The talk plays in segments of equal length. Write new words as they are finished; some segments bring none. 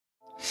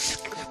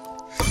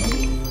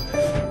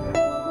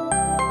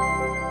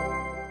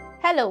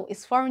Hello,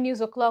 it's Foreign News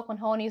O'Clock on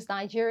Allnews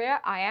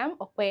Nigeria. I am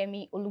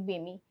Okweyemi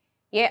Olubemi.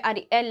 Here are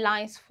the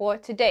headlines for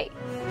today.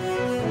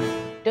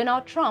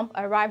 Donald Trump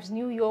arrives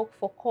New York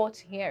for court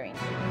hearing.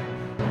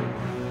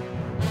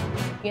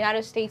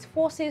 United States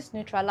forces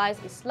neutralize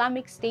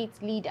Islamic State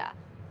leader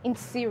in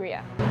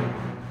Syria.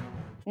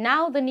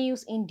 Now the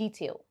news in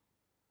detail.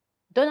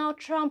 Donald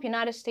Trump,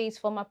 United States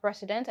former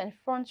president and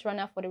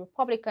frontrunner for the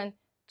Republican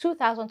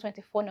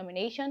 2024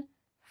 nomination,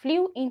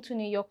 flew into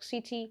New York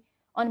City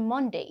on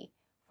Monday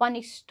for an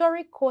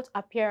historic court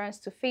appearance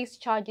to face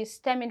charges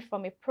stemming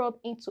from a probe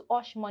into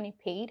hush money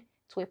paid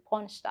to a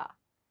porn star.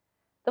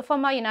 The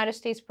former United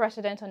States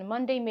president on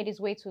Monday made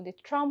his way to the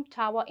Trump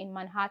Tower in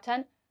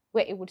Manhattan,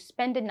 where he would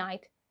spend the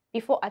night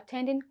before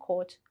attending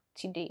court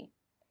today.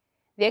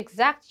 The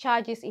exact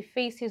charges he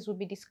faces will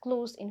be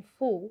disclosed in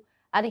full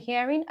at the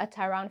hearing at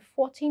around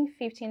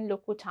 14:15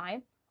 local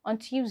time on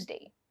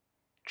Tuesday.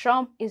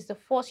 Trump is the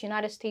first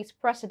United States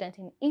president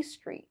in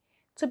history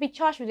to be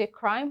charged with a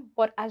crime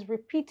but has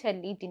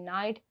repeatedly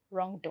denied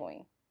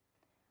wrongdoing.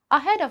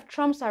 Ahead of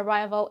Trump's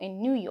arrival in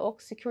New York,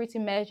 security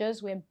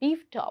measures were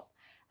beefed up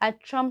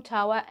at Trump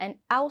Tower and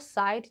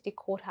outside the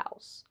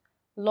courthouse.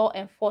 Law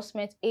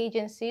enforcement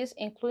agencies,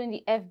 including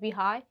the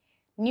FBI,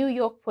 New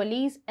York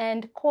police,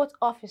 and court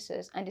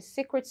officers and the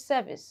Secret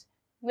Service,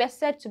 were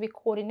said to be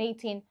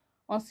coordinating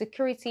on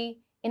security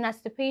in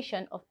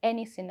anticipation of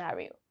any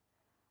scenario.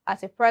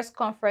 At a press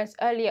conference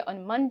earlier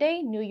on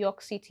Monday, New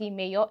York City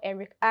Mayor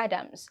Eric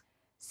Adams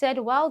said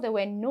while there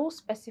were no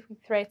specific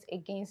threats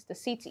against the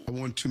city. I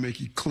want to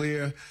make it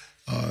clear,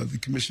 the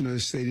commissioner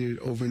has stated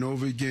over and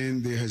over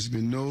again, there has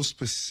been no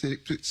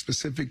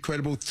specific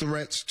credible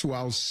threats to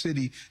our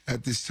city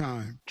at this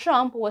time.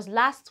 Trump was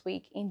last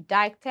week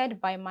indicted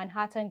by a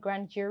Manhattan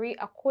grand jury,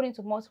 according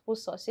to multiple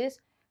sources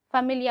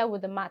familiar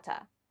with the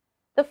matter.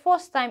 The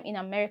first time in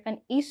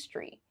American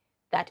history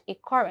that a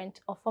current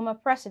or former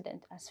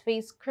president has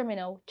faced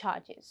criminal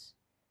charges.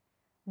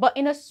 But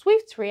in a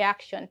swift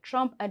reaction,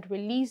 Trump had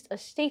released a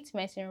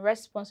statement in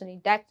response to the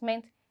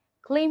indictment,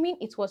 claiming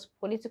it was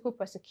political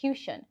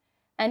persecution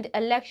and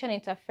election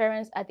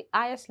interference at the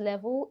highest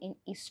level in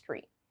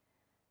history.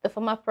 The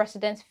former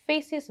president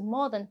faces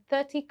more than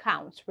 30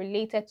 counts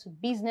related to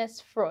business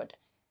fraud.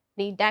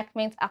 The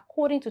indictment,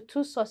 according to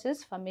two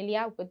sources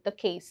familiar with the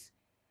case.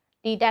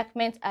 The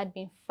indictment had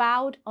been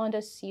filed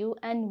under seal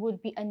and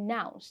would be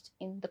announced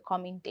in the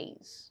coming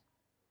days.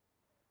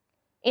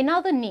 In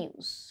other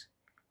news,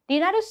 the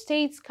United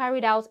States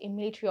carried out a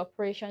military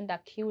operation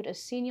that killed a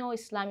senior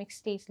Islamic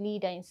State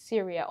leader in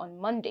Syria on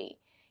Monday,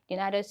 the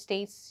United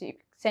States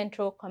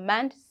Central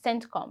Command,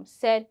 CENTCOM,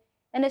 said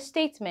in a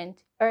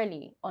statement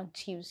early on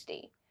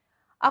Tuesday.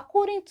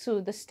 According to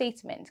the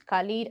statement,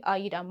 Khalid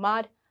Aid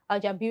Ahmad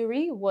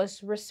al-Jabiri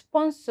was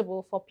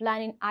responsible for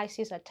planning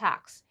ISIS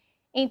attacks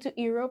into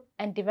Europe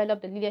and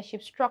developed the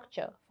leadership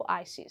structure for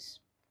ISIS.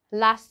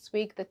 Last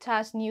week, the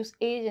TASS news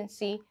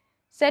agency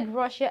said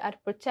Russia had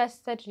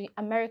protested to the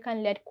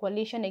American-led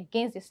coalition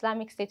against the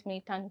Islamic State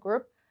militant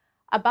group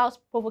about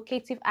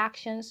provocative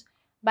actions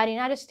by the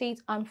United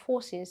States Armed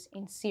Forces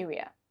in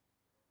Syria.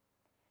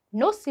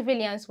 No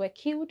civilians were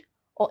killed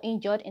or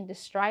injured in the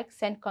strike,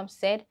 CENTCOM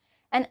said,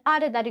 and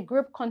added that the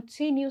group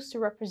continues to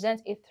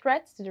represent a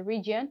threat to the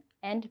region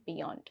and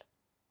beyond.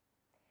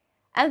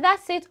 And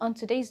that's it on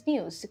today's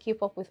news. To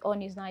keep up with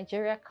Allnews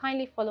Nigeria,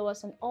 kindly follow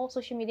us on all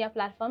social media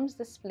platforms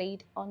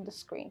displayed on the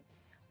screen.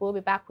 We'll be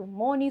back with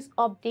more news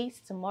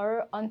updates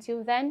tomorrow.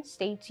 Until then,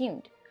 stay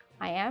tuned.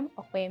 I am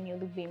Okweyemi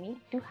Olubemi.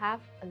 Do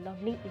have a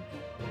lovely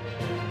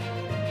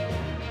evening.